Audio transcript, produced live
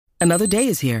Another day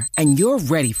is here, and you're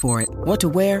ready for it. What to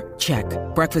wear? Check.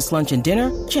 Breakfast, lunch, and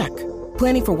dinner? Check.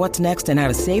 Planning for what's next and how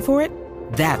to save for it?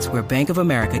 That's where Bank of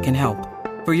America can help.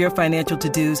 For your financial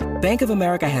to-dos, Bank of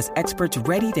America has experts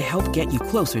ready to help get you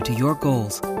closer to your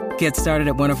goals. Get started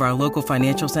at one of our local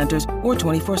financial centers or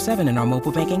 24/7 in our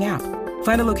mobile banking app.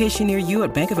 Find a location near you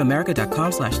at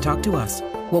bankofamerica.com/talktous.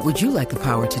 What would you like the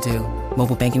power to do?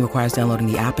 Mobile banking requires downloading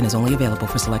the app and is only available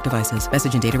for select devices.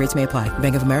 Message and data rates may apply.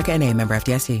 Bank of America N.A., member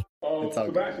FDIC.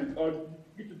 Sebastian,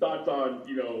 get your thoughts on,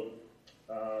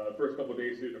 first couple of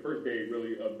days, the first day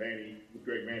really of Vanney, with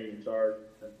Greg Vanney in charge.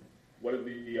 What have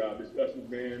the discussions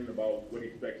been about what he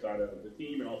expects out of the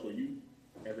team and also you?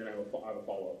 And then I have a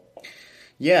follow-up.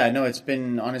 Yeah, no, it's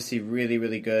been honestly really,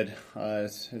 really good.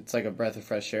 It's like a breath of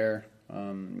fresh air.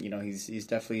 He's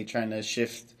definitely trying to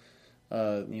shift,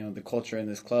 the culture in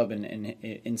this club and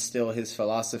instill his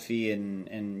philosophy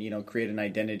and create an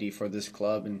identity for this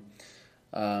club.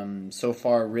 And so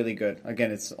far, really good.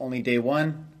 Again, it's only day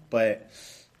one, but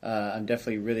I'm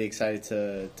definitely really excited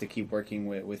to keep working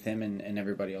with him and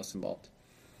everybody else involved.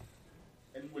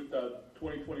 And with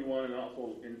 2021 and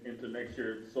also into next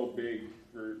year, it's so big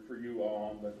for you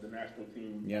on the national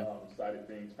team side of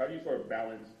things. How do you sort of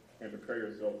balance and prepare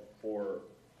yourself for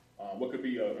what could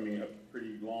be a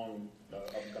pretty long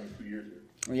upcoming 2 years here?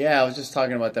 Yeah, I was just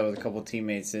talking about that with a couple of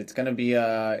teammates. It's gonna be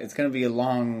a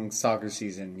long soccer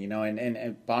season,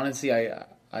 and honestly,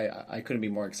 I couldn't be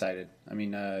more excited. I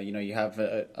mean, you have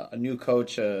a new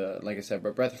coach, like I said,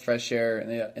 a breath of fresh air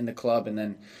in the club, and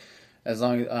then as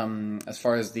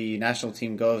far as the national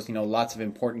team goes, lots of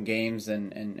important games,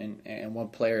 and one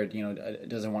player,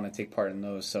 doesn't want to take part in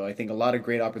those. So I think a lot of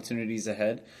great opportunities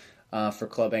ahead for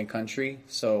club and country.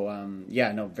 So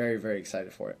very, very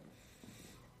excited for it.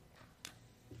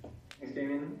 Thanks,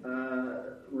 Damien.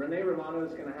 Rene Romano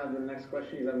is going to have the next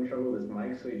question. He's having trouble with his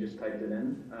mic, so he just typed it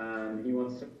in. He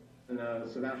wants to know,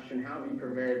 Sebastian, how have you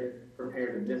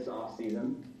prepared this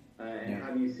offseason? And how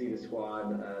do you see the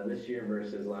squad this year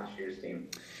versus last year's team?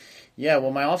 Yeah,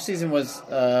 well, my offseason was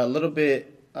a little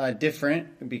bit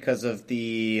different because of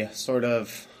the sort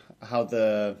of how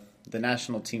the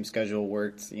national team schedule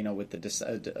worked, with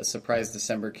the surprise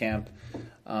December camp,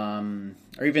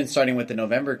 or even starting with the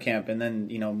November camp and then,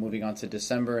 moving on to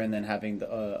December and then having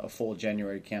a full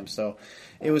January camp. So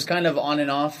it was kind of on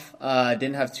and off. I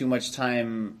didn't have too much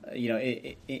time,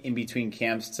 in between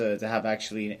camps to have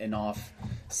actually an off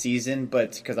season,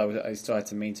 but because I still had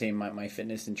to maintain my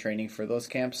fitness and training for those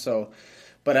camps. So,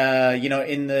 but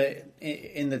in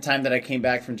the time that I came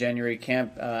back from January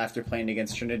camp after playing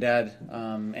against Trinidad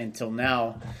until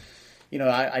now,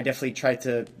 I definitely tried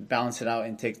to balance it out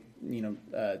and take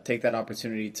that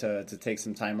opportunity to take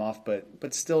some time off,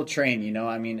 but still train.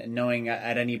 Knowing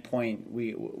at any point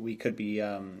we could be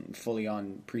fully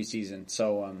on preseason.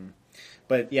 So,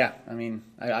 but yeah,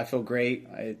 I feel great.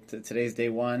 Today's day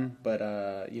one, but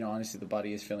honestly, the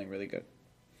body is feeling really good.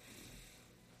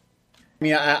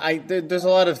 There's a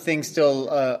lot of things still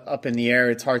up in the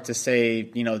air. It's hard to say,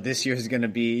 this year is going to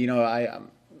be,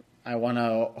 I want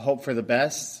to hope for the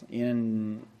best.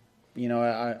 And,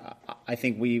 I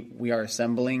think we are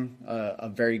assembling a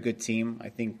very good team. I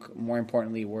think more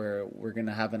importantly, we're going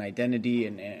to have an identity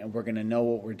and we're going to know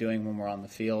what we're doing when we're on the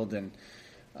field. And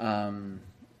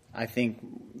I think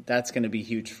that's going to be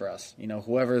huge for us.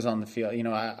 Whoever's on the field,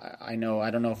 I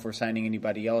don't know if we're signing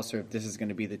anybody else or if this is going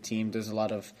to be the team. There's a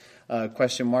lot of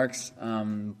question marks.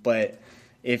 But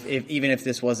if even if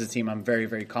this was a team, I'm very,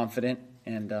 very confident.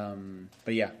 And,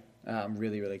 but yeah, I'm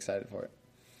really, really excited for it.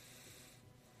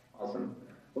 Awesome.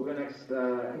 We'll go next.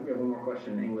 I think we have one more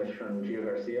question in English from Gio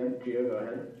Garcia. Gio, go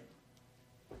ahead.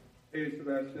 Hey,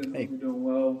 Sebastian. Hey. Hope you're doing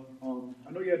well.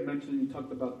 I know you had mentioned, you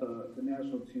talked about the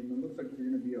national team. It looks like you're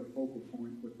going to be a focal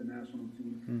point with the national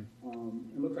team.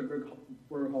 It looks like Greg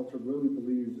Berhalter really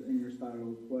believes in your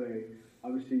style of play.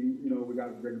 Obviously, we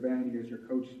got Greg Vanney as your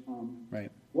coach.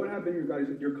 Right. What have been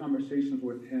your conversations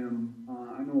with him?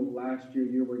 I know last year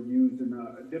you were used in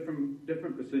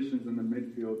different positions in the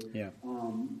midfield. Yeah.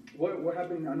 What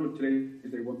happened? I know today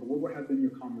is day one, but what have been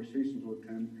your conversations with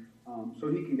him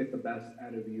so he can get the best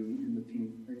out of you in the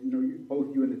team?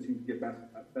 Both you and the team get best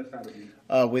out of you.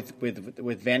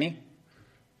 With Vanney?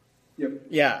 Yep.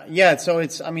 Yeah. So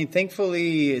it's,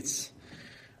 thankfully it's.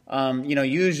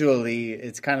 Usually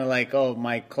it's kind of like,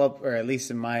 my club, or at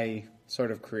least in my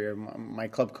sort of career, my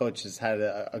club coach has had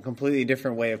a completely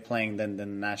different way of playing than the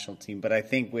national team. But I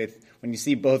think when you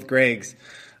see both Gregs,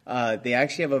 they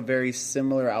actually have a very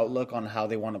similar outlook on how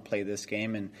they want to play this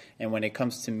game. And when it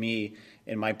comes to me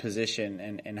in my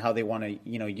position and how they want to,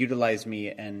 utilize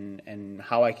me and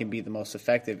how I can be the most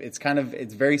effective,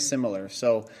 it's very similar.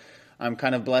 So, I'm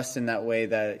kind of blessed in that way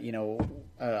that,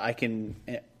 I can,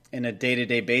 in a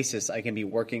day-to-day basis, I can be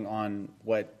working on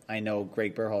what I know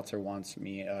Greg Berhalter wants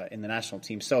me in the national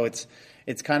team. So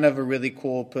it's kind of a really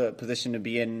cool position to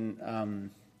be in,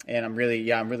 and I'm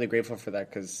really grateful for that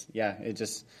because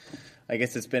I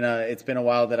guess it's been a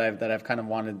while that I've kind of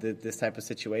wanted this type of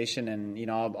situation, and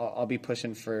I'll be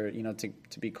pushing for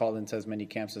to be called into as many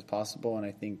camps as possible, and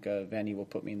I think Vanney will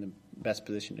put me in the best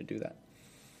position to do that.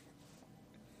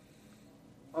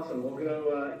 Awesome. We'll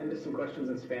go into some questions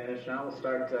in Spanish now. We'll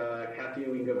start, Katia,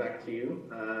 we can go back to you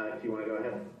if you want to go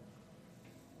ahead.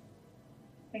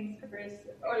 Thanks, Chris.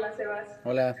 Hola, Sebas.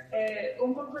 Hola.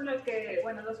 Un poco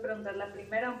dos preguntas. La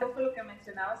primera, un poco lo que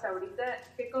mencionabas ahorita,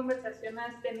 ¿qué conversación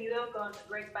has tenido con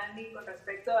Greg Vanney con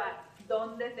respecto a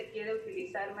dónde te quiere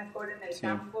utilizar mejor en el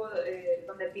campo,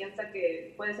 donde piensa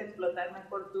que puedes explotar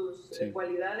mejor tus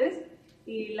cualidades?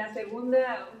 Y la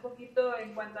segunda, un poquito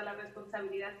en cuanto a la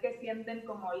responsabilidad que sienten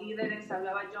como líderes,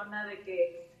 hablaba Jonah de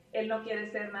que él no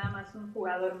quiere ser nada más un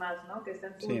jugador más, ¿no? Que está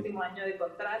en su último año de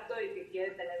contrato y que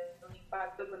quiere tener un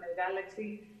impacto con el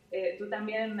Galaxy. Tú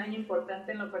también, un año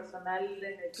importante en lo personal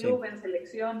en el club, en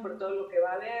selección, por todo lo que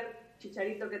va a haber.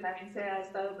 Chicharito, que también se ha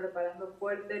estado preparando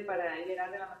fuerte para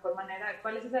llegar de la mejor manera.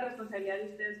 ¿Cuál es esa responsabilidad de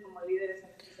ustedes como líderes en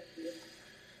ese sentido?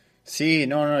 Sí,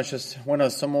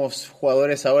 somos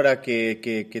jugadores ahora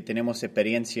que tenemos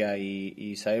experiencia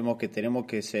y sabemos que tenemos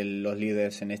que ser los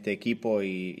líderes en este equipo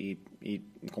y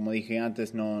como dije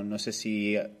antes, no sé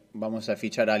si vamos a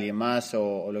fichar a alguien más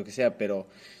o lo que sea, pero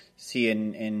sí,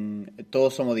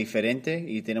 todos somos diferentes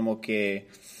y tenemos que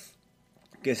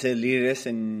ser líderes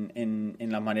en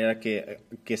la manera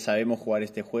que sabemos jugar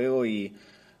este juego y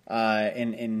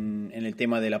en el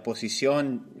tema de la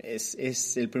posición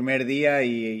es el primer día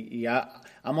y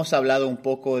hemos hablado un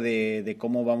poco de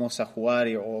cómo vamos a jugar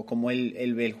o cómo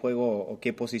él ve el juego o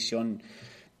qué posición,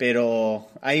 pero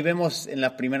ahí vemos en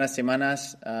las primeras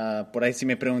semanas, por ahí si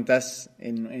me preguntas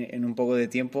en un poco de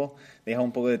tiempo, deja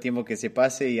un poco de tiempo que se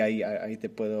pase y ahí te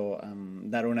puedo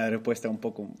dar una respuesta un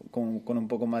poco con un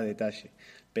poco más de detalle,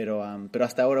 pero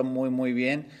hasta ahora muy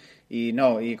bien. Y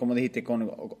como dijiste,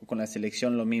 con la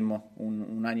selección lo mismo,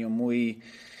 un año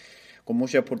con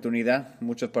mucha oportunidad,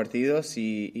 muchos partidos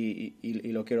y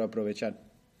lo quiero aprovechar.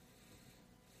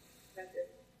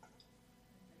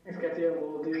 Thanks, Katia.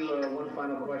 We'll do one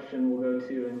final question. We'll go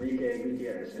to Enrique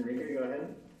Gutierrez. Enrique, go ahead.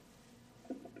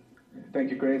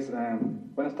 Thank you, Chris.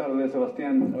 Buenas tardes,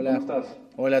 Sebastián. Hola. ¿Cómo estás?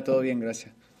 Hola, todo bien,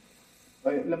 gracias.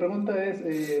 La pregunta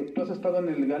es, tú has estado en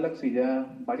el Galaxy ya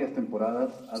varias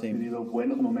temporadas, has vivido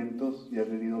buenos momentos y has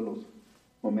vivido los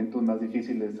momentos más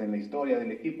difíciles en la historia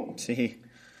del equipo. Sí.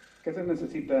 ¿Qué se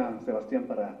necesita, Sebastián,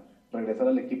 para regresar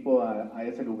al equipo a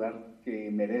ese lugar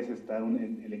que merece estar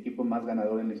el equipo más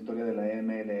ganador en la historia de la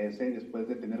MLS después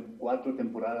de tener 4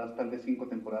 temporadas, tal vez 5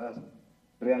 temporadas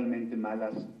realmente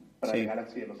malas para el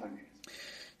Galaxy de Los Ángeles?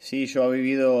 Sí, yo he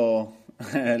vivido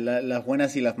las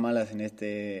buenas y las malas en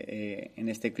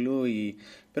este club,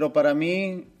 pero para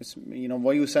mí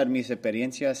voy a usar mis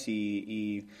experiencias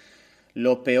y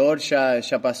lo peor ya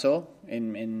pasó,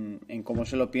 en como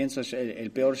yo lo pienso,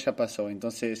 el peor ya pasó,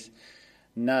 entonces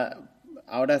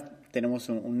ahora tenemos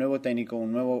un nuevo técnico,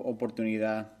 una nueva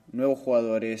oportunidad, nuevos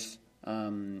jugadores,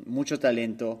 mucho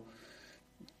talento,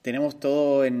 tenemos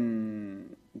todo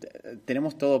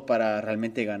para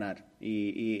realmente ganar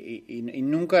y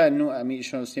nunca, a mí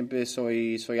yo siempre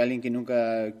soy alguien que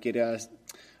nunca quiere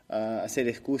hacer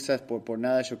excusas por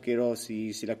nada. Yo quiero,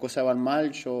 si las cosas van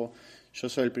mal, yo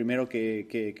soy el primero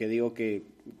que digo que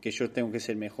yo tengo que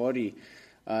ser mejor y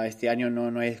este año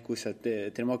no hay excusa,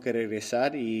 tenemos que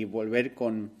regresar y volver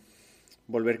con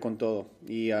todo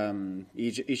y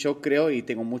yo creo y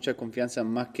tengo mucha confianza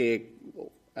más que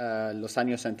los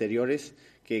años anteriores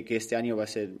que este año va a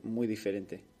ser muy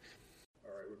diferente.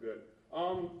 All right, we're good.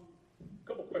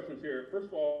 Couple questions here. First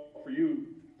of all, for you,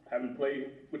 having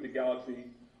played with the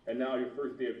Galaxy and now your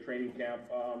first day of training camp,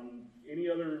 any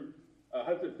other,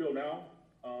 how does it feel now?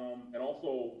 And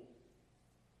also,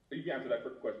 you can answer that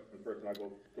first question first and I'll go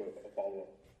to a follow-up.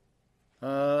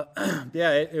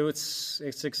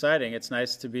 It's exciting. It's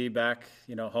nice to be back,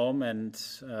 home and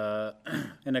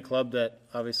in a club that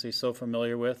obviously so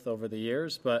familiar with over the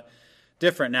years, but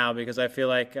different now because I feel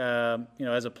like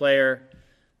as a player,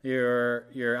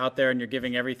 you're out there and you're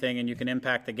giving everything and you can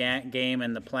impact the game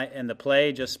and the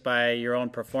play just by your own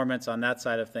performance on that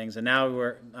side of things. And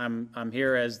now I'm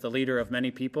here as the leader of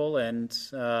many people and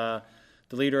the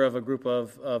leader of a group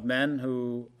of men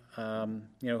who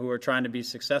are trying to be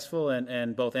successful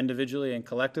and both individually and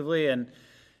collectively. And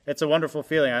it's a wonderful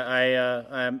feeling.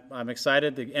 I'm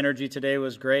excited. The energy today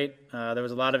was great. There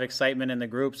was a lot of excitement in the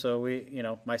group, so we,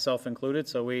 myself included.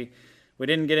 So we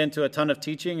didn't get into a ton of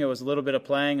teaching. It was a little bit of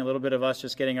playing, a little bit of us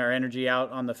just getting our energy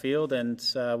out on the field, and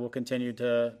we'll continue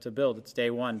to build. It's day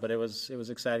one, but it was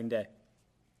an exciting day.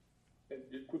 And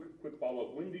just quick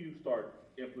follow-up. When do you start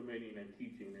implementing and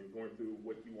teaching and going through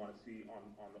what you want to see out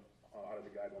of the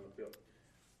guys on the field?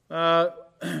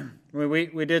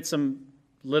 We did some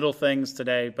little things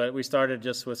today, but we started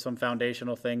just with some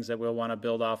foundational things that we'll want to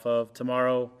build off of.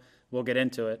 Tomorrow we'll get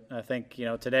into it. I think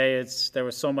today there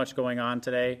was so much going on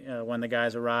today when the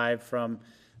guys arrived, from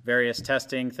various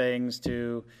testing things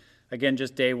to, again,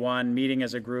 just day one, meeting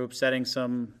as a group, setting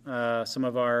some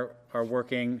of our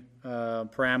working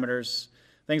parameters,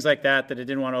 things like that it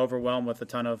didn't want to overwhelm with a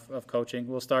ton of coaching.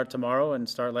 We'll start tomorrow and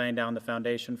start laying down the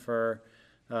foundation for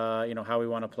how we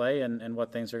want to play and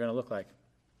what things are going to look like.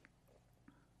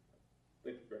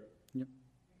 Thanks, Greg. Yep.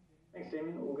 Thanks,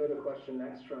 Damien. We'll go to a question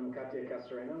next from Katia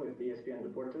Castorena with ESPN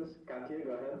Deportes. Katia,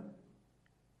 go ahead.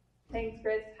 Thanks,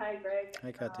 Chris. Hi, Greg.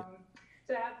 Hi, Katia.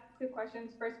 So I have two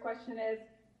questions. First question is,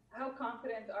 how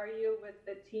confident are you with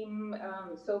the team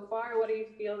so far? What do you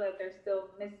feel that they're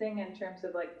still missing in terms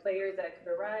of players that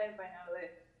could arrive? I know that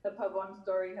the Pavon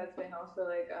story has been also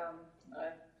a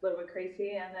little bit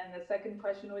crazy. And then the second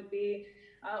question would be,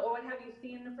 what have you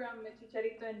seen from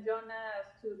Chicharito and Jonah as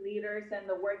two leaders and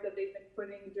the work that they've been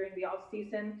putting during the off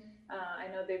season? I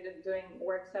know they've been doing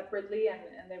work separately and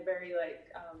they're very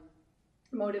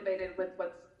motivated with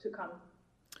what's to come.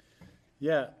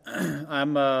 Yeah,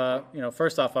 I'm.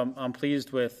 First off, I'm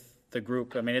pleased with the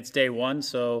group. I mean, it's day one,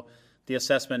 so the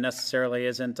assessment necessarily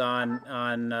isn't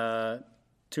on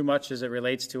too much as it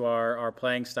relates to our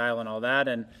playing style and all that.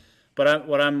 But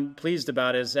what I'm pleased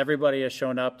about is everybody has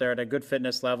shown up. They're at a good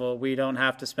fitness level. We don't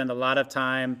have to spend a lot of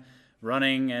time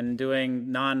running and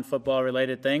doing non-football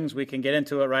related things. We can get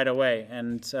into it right away.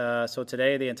 And so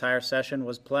today the entire session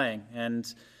was playing. And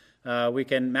we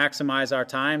can maximize our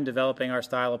time developing our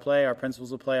style of play, our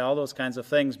principles of play, all those kinds of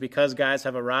things, because guys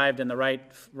have arrived in the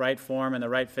right form and the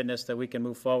right fitness that we can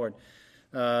move forward.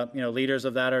 Leaders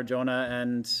of that are Jonah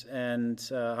and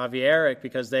Javier,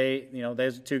 because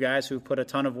there's two guys who put a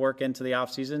ton of work into the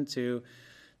off season to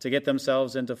get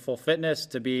themselves into full fitness,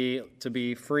 to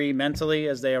be free mentally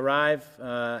as they arrive,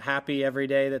 happy every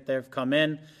day that they've come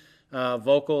in,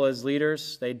 vocal as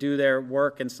leaders. They do their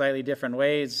work in slightly different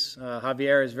ways.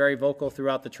 Javier is very vocal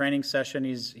throughout the training session.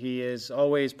 He is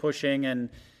always pushing and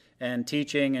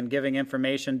teaching and giving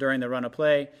information during the run of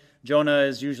play. Jonah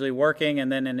is usually working,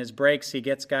 and then in his breaks, he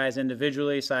gets guys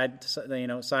individually, side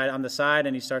on the side,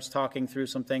 and he starts talking through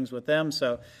some things with them.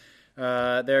 So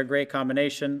they're a great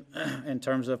combination in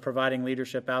terms of providing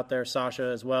leadership out there. Sasha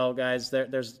as well, guys.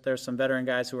 There's some veteran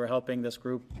guys who are helping this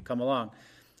group come along.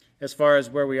 As far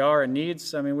as where we are in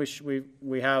needs, I mean,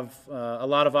 we have a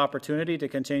lot of opportunity to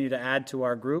continue to add to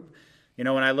our group. When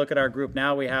I look at our group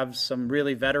now, we have some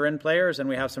really veteran players and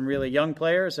we have some really young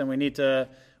players, and we need to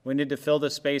fill the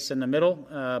space in the middle,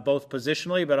 both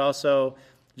positionally, but also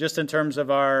just in terms of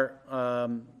our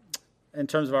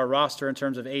roster, in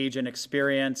terms of age and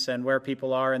experience and where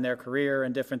people are in their career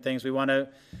and different things. We want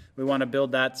to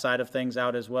build that side of things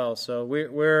out as well. So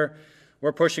we're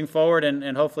pushing forward,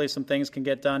 and hopefully some things can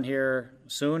get done here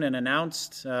soon and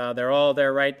announced.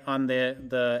 They're right on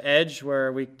the edge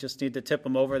where we just need to tip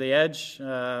them over the edge.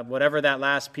 Whatever that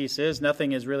last piece is,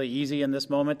 nothing is really easy in this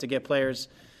moment to get players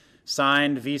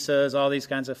signed, visas, all these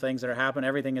kinds of things that are happening.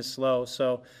 Everything is slow.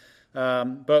 So,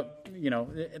 but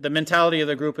the mentality of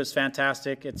the group is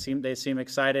fantastic. They seem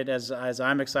excited as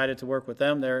I'm excited to work with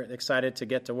them. They're excited to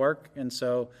get to work, and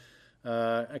so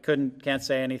I can't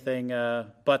say anything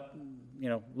but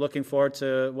looking forward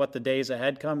to what the days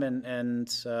ahead come and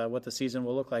what the season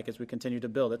will look like as we continue to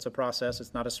build. It's a process.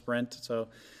 It's not a sprint. So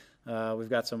we've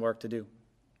got some work to do.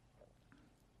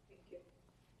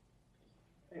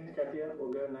 Thanks, Katia.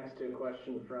 We'll go next to a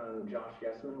question from Josh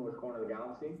Gessman with Corner of the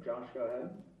Galaxy. Josh, go ahead.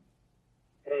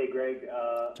 Hey, Greg.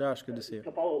 Josh, good to see you.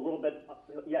 To follow a little bit,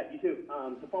 yeah, you too.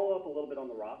 To follow up a little bit on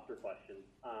the roster question,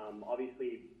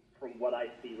 obviously from what I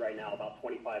see right now, about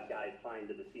 25 guys signed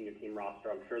to the senior team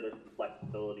roster. I'm sure there's some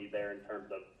flexibility there in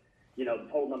terms of, the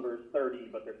total number is 30,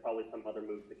 but there's probably some other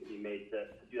moves that can be made to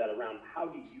do that around. How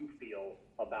do you feel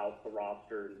about the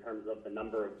roster in terms of the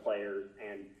number of players?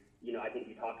 And I think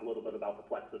you talked a little bit about the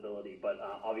flexibility, but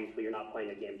obviously you're not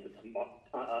playing a game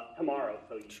tomorrow,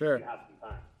 so you have some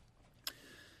time.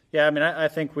 Yeah, I mean, I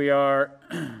think we are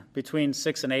between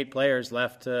 6 and 8 players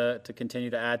left to continue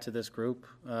to add to this group.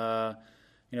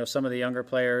 Some of the younger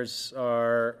players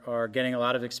are getting a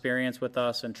lot of experience with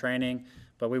us and training,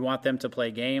 But we want them to play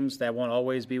games. That won't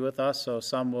always be with us, so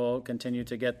some will continue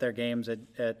to get their games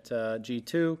at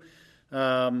G2.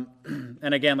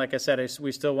 And again, like I said,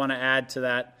 we still want to add to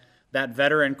that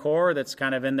veteran core that's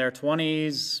kind of in their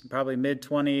 20s, probably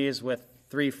mid-20s, with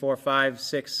 3, 4, 5,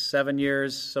 6, 7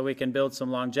 years, so we can build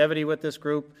some longevity with this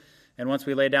group. And once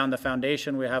we lay down the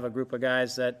foundation, we have a group of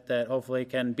guys that hopefully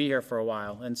can be here for a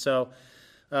while. And so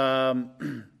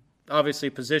obviously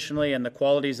positionally and the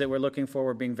qualities that we're looking for,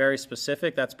 we're being very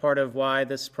specific. That's part of why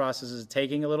this process is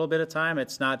taking a little bit of time.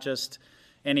 It's not just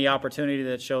any opportunity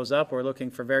that shows up. We're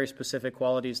looking for very specific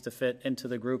qualities to fit into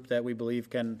the group that we believe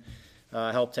can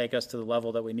help take us to the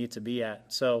level that we need to be at.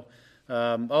 So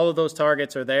all of those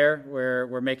targets are there.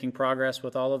 We're making progress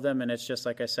with all of them, and it's just,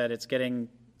 like I said, it's getting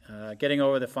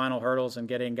over the final hurdles and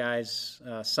getting guys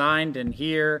signed and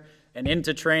here and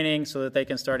into training so that they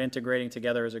can start integrating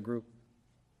together as a group.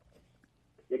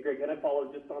 Yeah, Greg, can I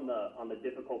follow just on the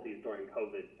difficulties during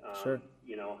COVID? Sure.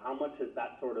 How much has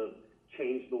that sort of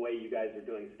changed the way you guys are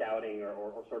doing scouting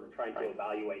or sort of trying to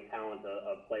evaluate talent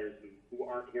of players who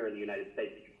aren't here in the United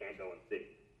States that you can't go and see?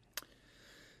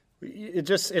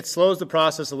 It slows the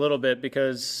process a little bit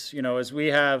because, as we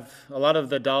have a lot of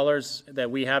the dollars that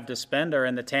we have to spend are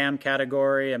in the TAM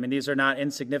category. I mean, these are not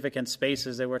insignificant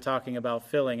spaces that we're talking about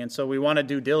filling. And so we want to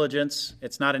do diligence.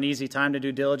 It's not an easy time to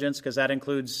do diligence because that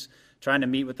includes trying to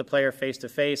meet with the player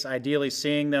face-to-face, ideally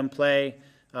seeing them play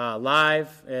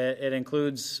live. It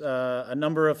includes a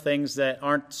number of things that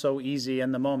aren't so easy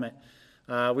in the moment.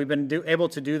 We've been able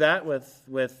to do that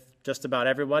with just about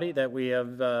everybody that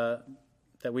we've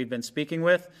been speaking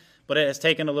with, but it has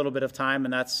taken a little bit of time,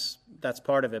 and that's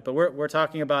part of it. But we're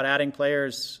talking about adding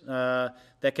players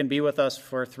that can be with us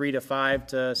for 3 to 5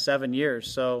 to 7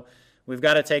 years. So we've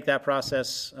got to take that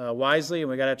process wisely, and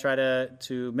we've got to try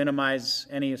to minimize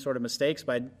any sort of mistakes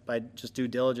by just due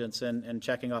diligence and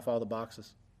checking off all the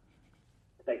boxes.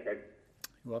 Thanks, Greg.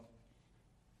 You're welcome.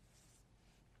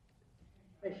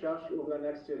 Thanks, Josh. We'll go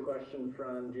next to a question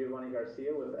from Giovanni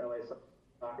Garcia with LA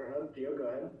Soccer Hub. Gio, go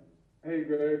ahead. Hey,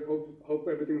 Greg. Hope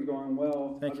everything's going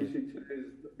well. Thank you. Obviously, today's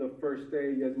the first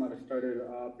day. You guys might have started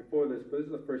before this, but this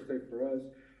is the first day for us.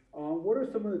 What are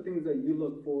some of the things that you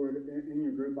look forward in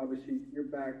your group? Obviously, you're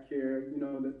back here.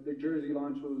 The jersey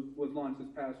launch was launched this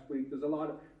past week. There's a lot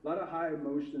of high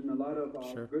emotion, a lot of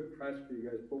Sure. good press for you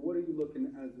guys. But what are you looking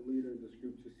as the leader of this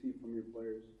group to see from your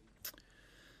players?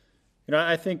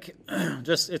 I think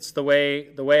just it's the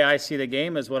way I see the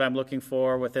game is what I'm looking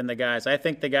for within the guys. I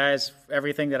think the guys,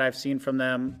 everything that I've seen from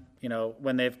them,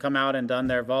 when they've come out and done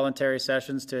their voluntary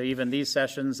sessions to even these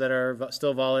sessions that are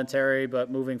still voluntary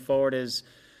but moving forward, is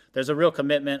there's a real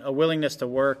commitment, a willingness to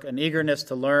work, an eagerness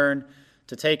to learn,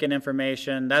 to take in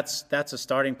information. That's a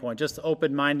starting point. Just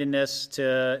open-mindedness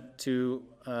to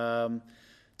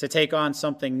take on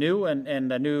something new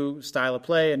and a new style of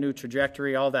play, a new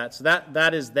trajectory, all that. So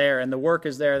that is there, and the work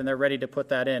is there, and they're ready to put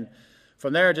that in.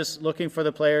 From there, just looking for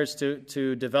the players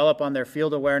to develop on their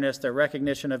field awareness, their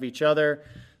recognition of each other,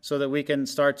 so that we can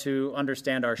start to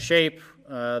understand our shape,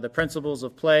 the principles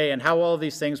of play, and how all of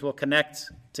these things will connect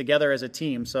together as a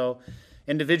team. So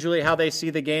individually, how they see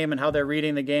the game and how they're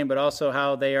reading the game, but also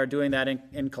how they are doing that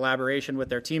in collaboration with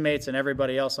their teammates and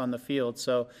everybody else on the field.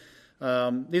 So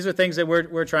these are things that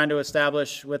we're trying to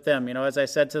establish with them. As I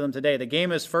said to them today, the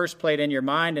game is first played in your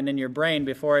mind and in your brain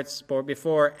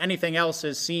before anything else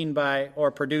is seen by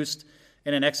or produced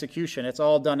in an execution. It's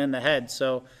all done in the head.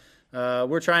 So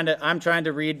I'm trying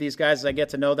to read these guys as I get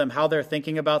to know them, how they're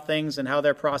thinking about things and how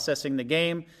they're processing the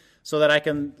game, so that I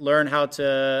can learn how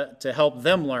to help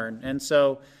them learn. And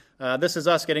so this is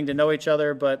us getting to know each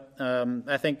other. But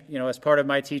I think as part of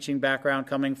my teaching background,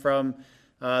 coming from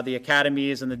the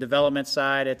academies and the development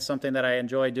side, it's something that I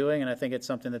enjoy doing, and I think it's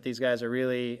something that these guys are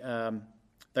really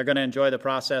they're going to enjoy the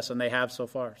process, and they have so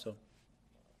far. So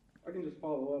I can just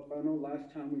follow up. I know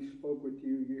last time we spoke with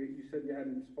you, you said you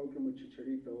hadn't spoken with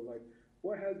Chicharito.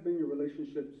 What has been your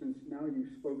relationship since now you've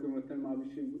spoken with him?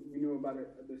 Obviously, we knew about it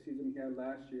the season he had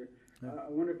last year. Yeah. I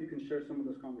wonder if you can share some of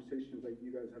those conversations that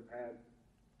you guys have had.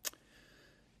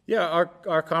 Yeah,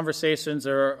 our conversations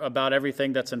are about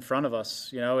everything that's in front of us.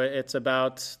 It's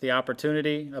about the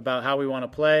opportunity, about how we want to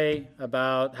play,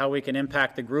 about how we can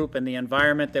impact the group and the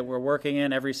environment that we're working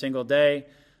in every single day.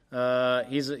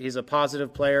 He's a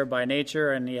positive player by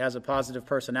nature, and he has a positive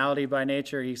personality by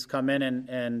nature. He's come in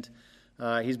and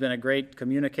he's been a great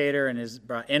communicator, and has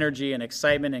brought energy and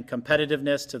excitement and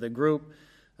competitiveness to the group.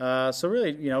 So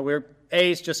really, we're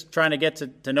just trying to get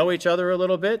to know each other a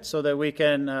little bit so that we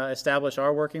can establish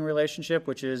our working relationship,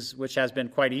 which has been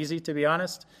quite easy, to be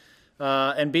honest.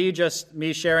 and B, just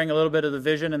me sharing a little bit of the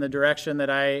vision and the direction that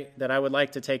I would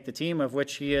like to take the team, of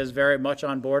which he is very much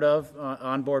on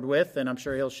board with, and I'm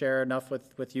sure he'll share enough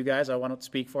with you guys. I won't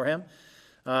speak for him.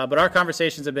 But our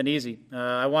conversations have been easy.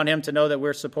 I want him to know that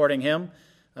we're supporting him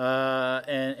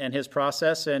and his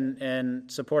process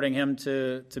and supporting him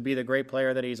to be the great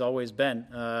player that he's always been.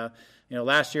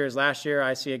 Last year is last year.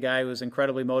 I see a guy who's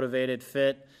incredibly motivated,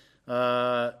 fit,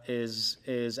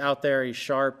 is out there, he's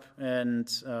sharp, and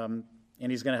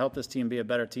he's going to help this team be a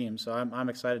better team. So I'm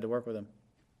excited to work with him.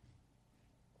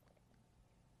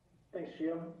 Thanks,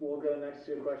 Gio. We'll go next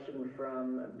to a question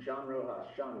from John Rojas.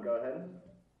 John, go ahead.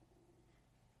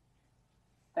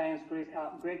 Thanks, Chris.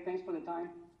 Greg, thanks for the time.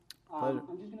 I'm just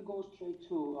going to go straight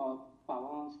to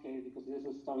Pavon's case, because this is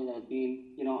a story that has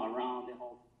been, around the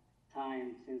whole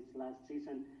time since last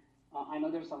season. I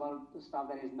know there's a lot of stuff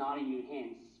that is not in your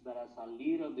hands, but as a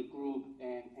leader of the group,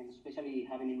 and especially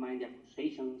having in mind the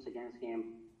accusations against him,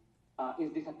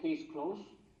 is this a case closed,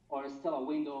 or is still a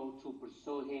window to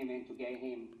pursue him and to get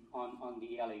him on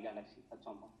the LA Galaxy at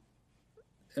some point?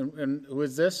 And who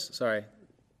is this? Sorry.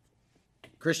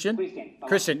 Christian?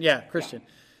 Christian, yeah, Christian.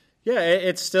 Yeah,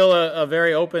 it's still a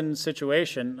very open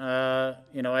situation.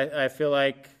 I feel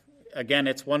like, again,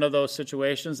 it's one of those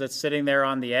situations that's sitting there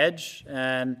on the edge,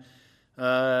 and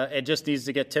it just needs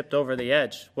to get tipped over the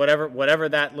edge. Whatever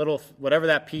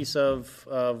that piece of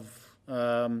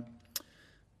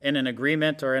in an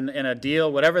agreement or in a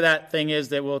deal, whatever that thing is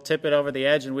that will tip it over the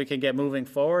edge and we can get moving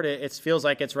forward, it feels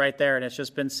like it's right there, and it's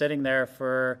just been sitting there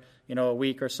for a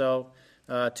week or so.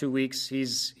 2 weeks.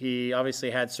 He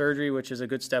obviously had surgery, which is a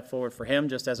good step forward for him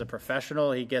just as a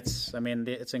professional.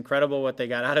 It's incredible what they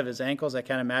got out of his ankles. I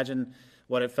can't imagine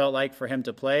what it felt like for him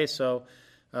to play. So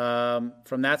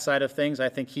from that side of things, I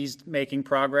think he's making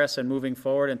progress and moving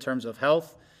forward in terms of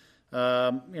health.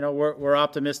 We're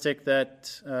optimistic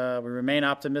that we remain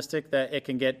optimistic that it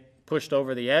can get pushed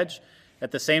over the edge. At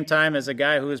the same time, as a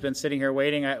guy who has been sitting here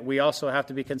waiting, we also have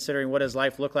to be considering what does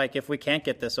life look like if we can't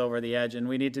get this over the edge, and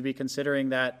we need to be considering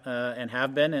that and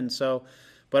have been. And so,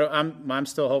 but I'm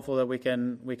still hopeful that we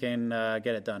can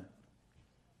get it done.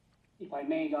 If I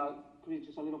may, Chris,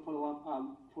 just a little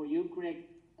follow-up for you, Greg.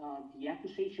 The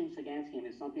accusations against him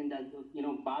is something that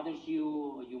bothers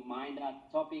you, or you mind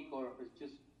that topic, or it's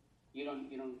just you don't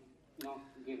give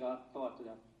a thought to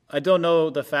that. I don't know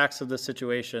the facts of the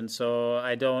situation, so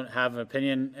I don't have an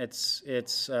opinion. It's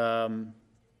a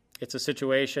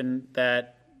situation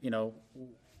that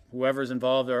whoever's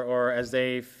involved or as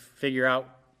they figure out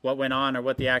what went on or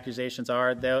what the accusations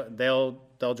are, they'll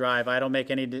drive. I don't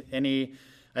make any.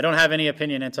 I don't have any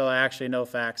opinion until I actually know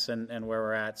facts and where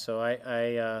we're at. So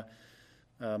I've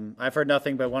heard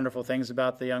nothing but wonderful things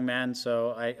about the young man.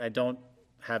 So I don't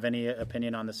have any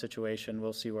opinion on the situation.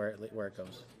 We'll see where it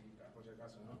goes.